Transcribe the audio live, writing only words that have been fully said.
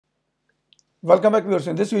Welcome back viewers.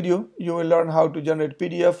 In this video, you will learn how to generate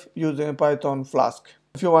PDF using Python Flask.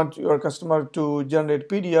 If you want your customer to generate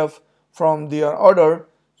PDF from their order,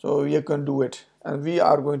 so you can do it. And we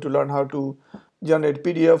are going to learn how to generate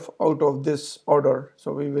PDF out of this order.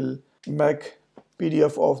 So we will make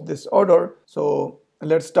PDF of this order. So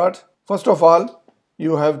let's start. First of all,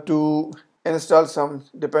 you have to install some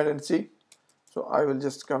dependency. So I will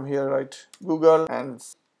just come here, write Google and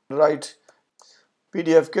write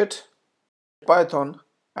PDF kit Python,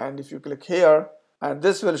 and if you click here, and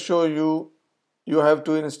this will show you have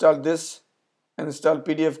to install this, install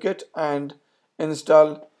PDF kit and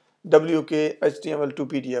install WK HTML2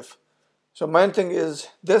 PDF. So main thing is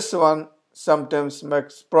this one sometimes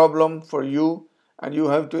makes problem for you and you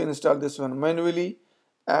have to install this one manually,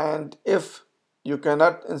 and if you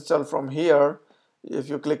cannot install from here, if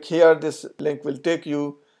you click here, this link will take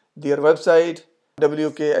you their website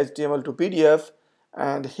WK HTML2 PDF,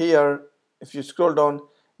 and here if you scroll down,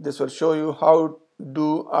 this will show you how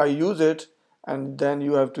do I use it, and then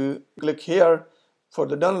you have to click here for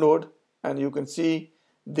the download, and you can see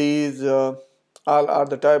these all are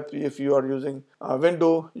the type. If you are using a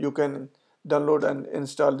window, you can download and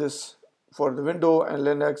install this for the window and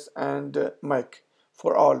Linux and Mac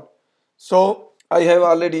for all. So I have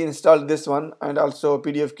already installed this one and also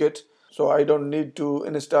PDF kit, so I don't need to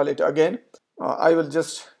install it again. I will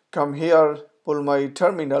just come here, pull my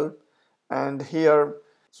terminal, and here,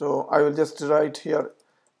 so I will just write here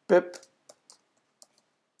pip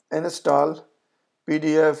install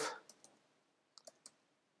PDF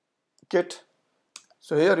kit.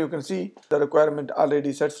 So here you can see the requirement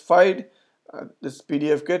already satisfied. This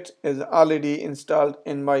PDF kit is already installed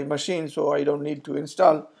in my machine, so I don't need to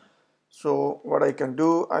install. So what I can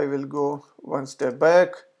do, I will go one step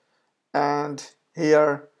back and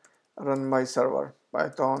here run my server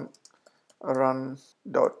python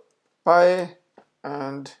run.py,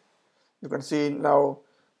 and you can see now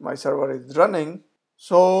my server is running.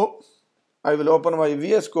 So I will open my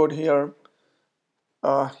VS Code here.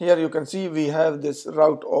 Here you can see we have this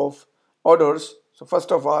route of orders. So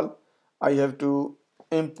first of all, I have to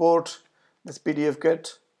import this PDF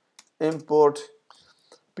kit, import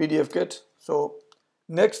PDF kit. So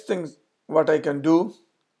next thing what I can do,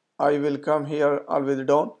 I will come here always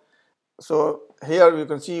down. So here you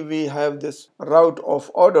can see we have this route of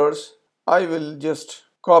orders. I will just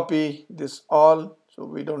copy this all, so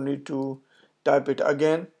we don't need to type it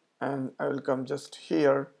again, and I will come just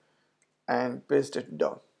here and paste it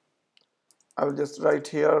down. I will just write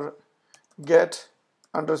here get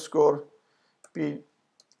underscore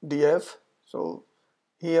PDF. So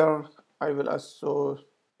here I will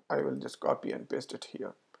just copy and paste it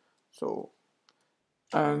here. So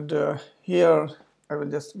and here I will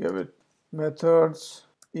just give it methods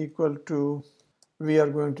equal to, we are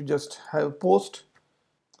going to just have post,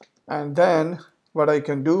 and then what I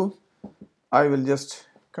can do, I will just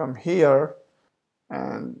come here,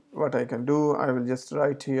 and what I can do, I will just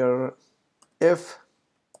write here if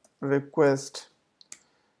request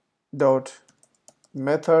dot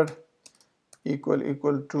method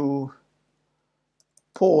equal to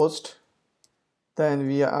post, then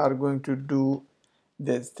we are going to do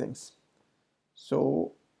these things.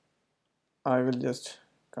 So I will just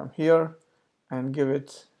come here and give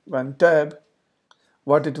it one tab.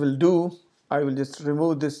 What it will do, I will just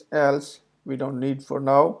remove this else, we don't need for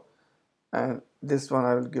now, and this one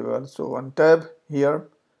I will give also one tab here.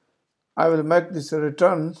 I will make this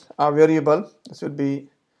return a variable. This will be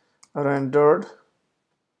rendered.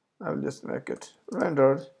 I will just make it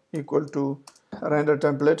rendered equal to render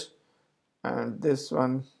template, and this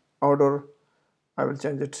one order I will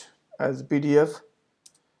change it as PDF,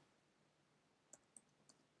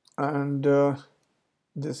 and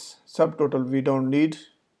this subtotal we don't need.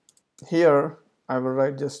 Here I will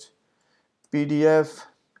write just PDF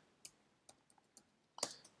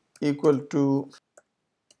equal to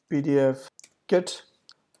PDF kit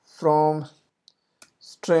from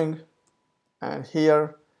string, and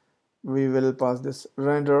here we will pass this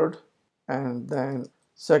rendered, and then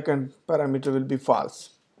second parameter will be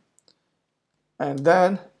false, and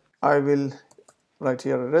then I will write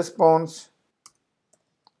here a response.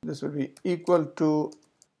 This will be equal to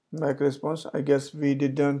make response. I guess we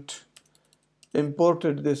didn't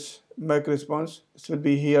imported this make response. This will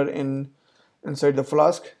be here inside the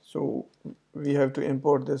Flask, so we have to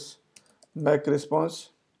import this make response.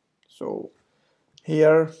 So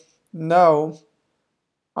here now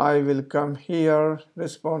I will come here,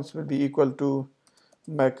 response will be equal to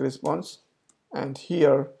make response, and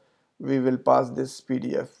here we will pass this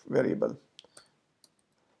PDF variable.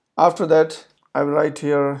 After that I will write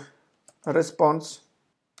here a response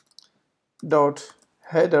dot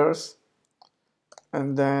headers,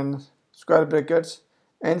 and then square brackets.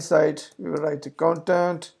 Inside we will write the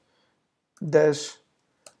content dash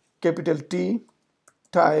capital T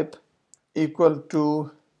type equal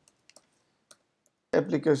to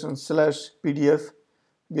application slash PDF.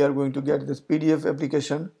 We are going to get this PDF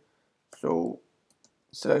application, so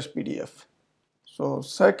slash PDF. So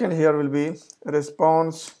second here will be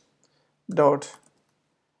response dot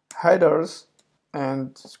headers,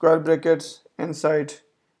 and square brackets. Inside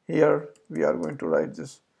here we are going to write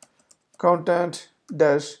this content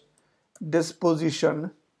dash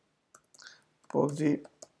disposition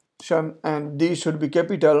position, and D should be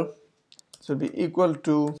capital, should be equal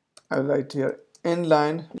to, I'll write here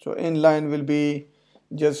inline. So inline will be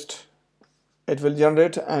just, it will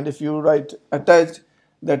generate, and if you write attached,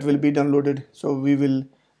 that will be downloaded. So we will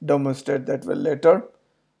demonstrate that well later.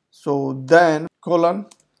 So then colon,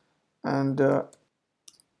 and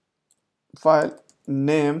file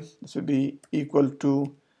name, this will be equal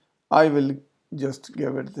to, I will just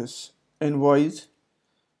give it this invoice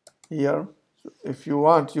here. So if you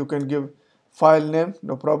want, you can give file name,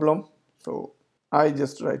 no problem. So I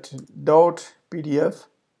just write dot PDF.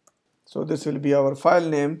 So this will be our file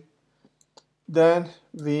name. Then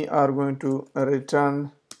we are going to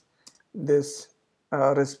return this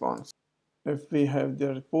response. If we have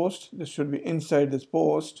their post, this should be inside this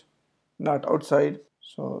post, not outside.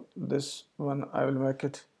 So this one I will make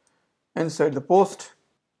it inside the post.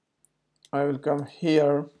 I will come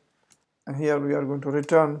here, and here we are going to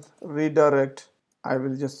return redirect. I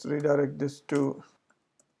will just redirect this to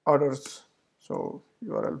orders. So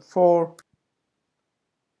URL for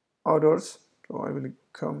orders. So I will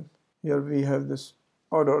come here, we have this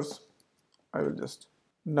orders. I will just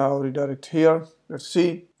now redirect here. Let's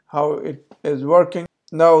see how it is working.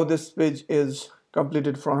 Now this page is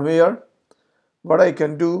completed from here. What I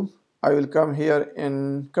can do, I will come here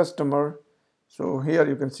in customer. So here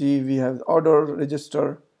you can see we have order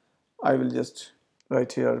register. I will just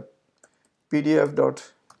write here pdf.html,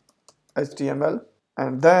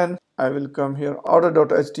 and then I will come here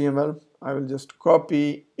order.html. I will just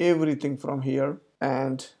copy everything from here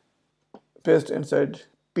and paste inside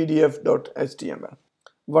pdf.html.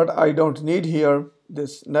 What I don't need here,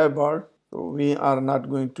 this navbar, so we are not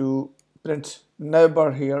going to print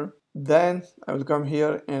navbar here. Then I will come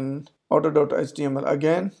here in order.html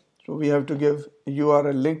again. So we have to give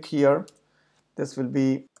URL link here. This will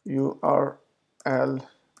be URL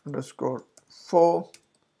underscore 4,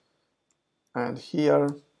 and here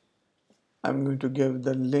I'm going to give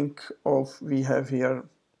the link of, we have here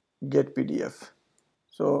get PDF.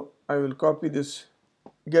 So I will copy this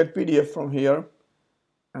get PDF from here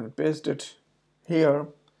and paste it here,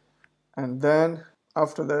 and then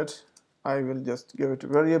after that I will just give it a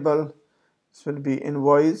variable. This will be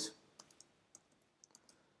invoice,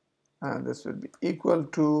 and this will be equal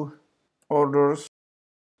to orders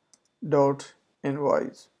dot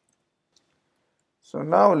invoice. So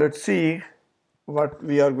now let's see what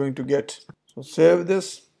we are going to get. So save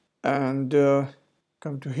this and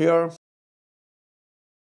come to here.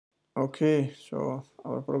 Okay, so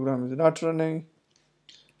our program is not running.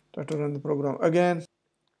 Try to run the program again.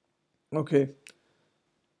 Okay,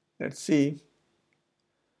 let's see.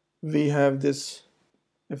 We have this,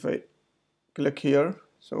 if I click here,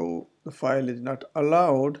 so the file is not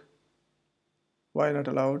allowed. Why not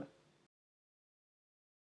allowed?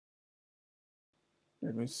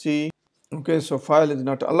 Let me see. Okay, so file is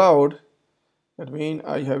not allowed. That means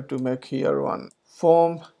I have to make here one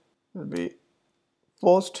form, will be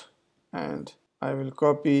post, and I will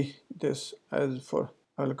copy this as for,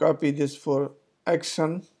 I will copy this for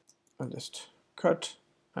action. I'll just cut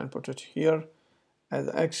and put it here as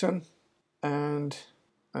action, and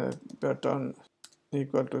a button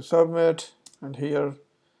equal to submit, and here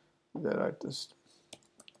I write this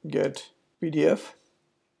get PDF,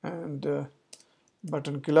 and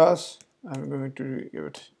button class I'm going to give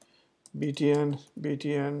it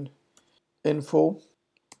btn info,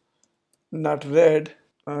 not red.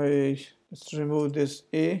 I just remove this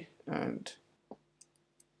A and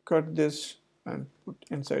cut this and put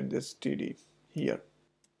inside this TD here.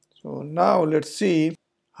 So now let's see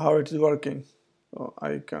how it is working. So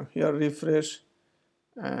I come here, refresh,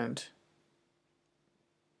 and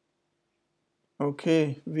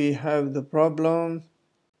okay, we have the problem.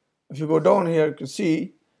 If you go down here, you can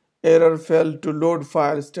see error failed to load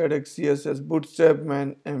file static CSS bootstrap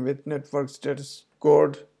man and with network status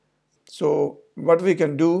code. So what we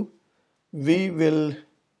can do, we will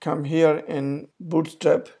come here in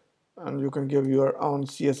bootstrap, and you can give your own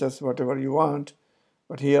CSS whatever you want,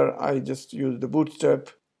 but here I just use the bootstrap.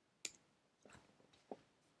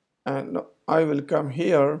 and I will come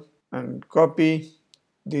here and copy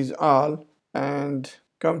these all and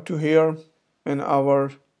come to here in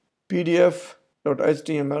our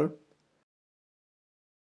pdf.html.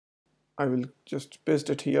 I will just paste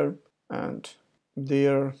it here, and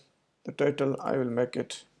there the title I will make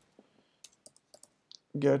it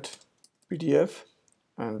get PDF,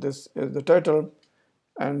 and this is the title.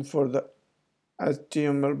 And for the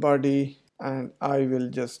HTML body, and I will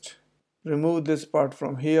just remove this part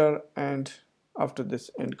from here, and after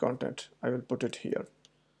this end content I will put it here.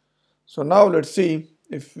 So now let's see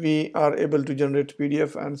if we are able to generate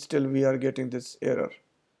PDF and still we are getting this error.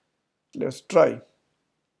 Let's try.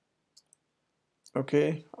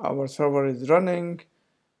 Okay, our server is running.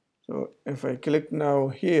 So if I click now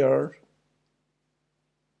here,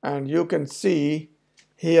 and you can see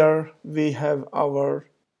here we have our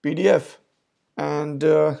PDF, and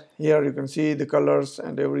here you can see the colors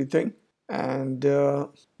and everything. And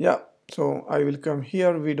yeah, so I will come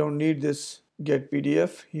here. We don't need this get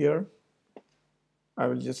PDF here. I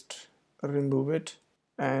will just remove it,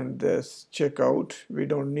 and this checkout we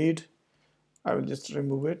don't need. I will just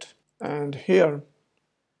remove it. And here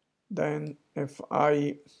then if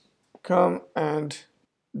I come and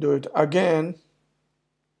do it again,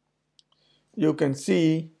 you can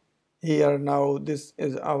see here now this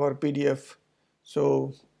is our PDF.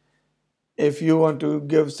 So if you want to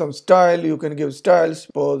give some style, you can give style.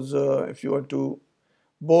 Suppose if you want to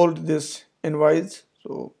bold this invoice,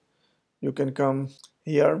 so you can come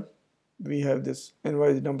here. We have this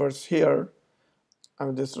invoice numbers here. I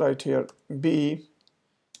will just write here B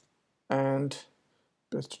and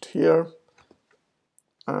paste it here,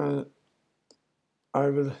 and I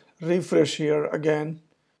will refresh here again.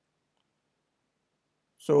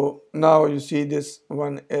 So now you see this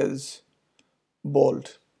one is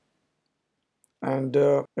bold. And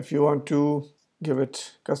if you want to give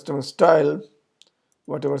it custom style,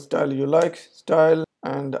 whatever style you like, style,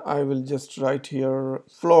 and I will just write here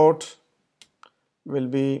float will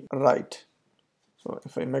be right. So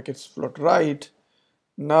if I make it float right,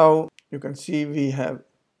 now you can see we have.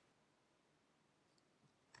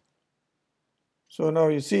 So now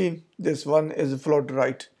you see this one is float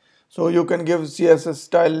right. So you can give CSS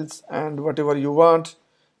styles and whatever you want.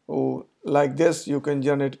 Oh, like this you can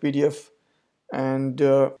generate PDF. And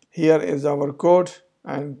here is our code,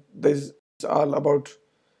 and this is all about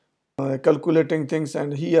calculating things.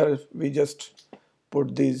 And here we just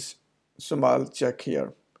put these small check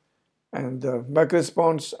here, and back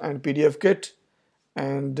response and PDF kit,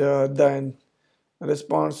 and then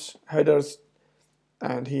response headers,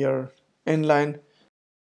 and here inline.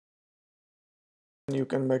 You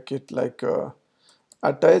can make it like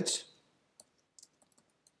attach,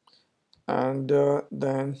 and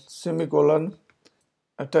then semicolon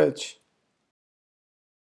attach,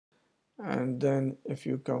 and then if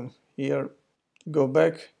you come here, go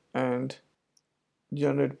back and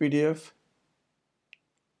generate PDF,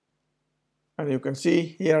 and you can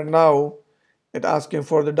see here now it asking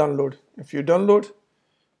for the download. If you download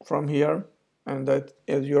from here, and that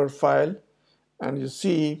is your file, and you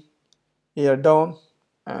see here down,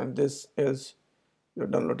 and this is your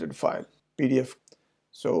downloaded file PDF.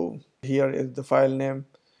 So here is the file name,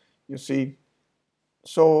 you see.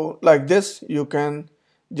 So like this you can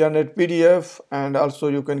generate PDF, and also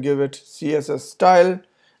you can give it CSS style.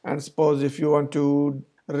 And suppose if you want to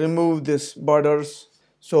remove this borders.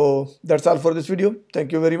 So that's all for this video.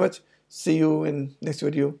 Thank you very much. See you in next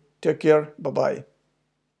video. Take care. Bye bye.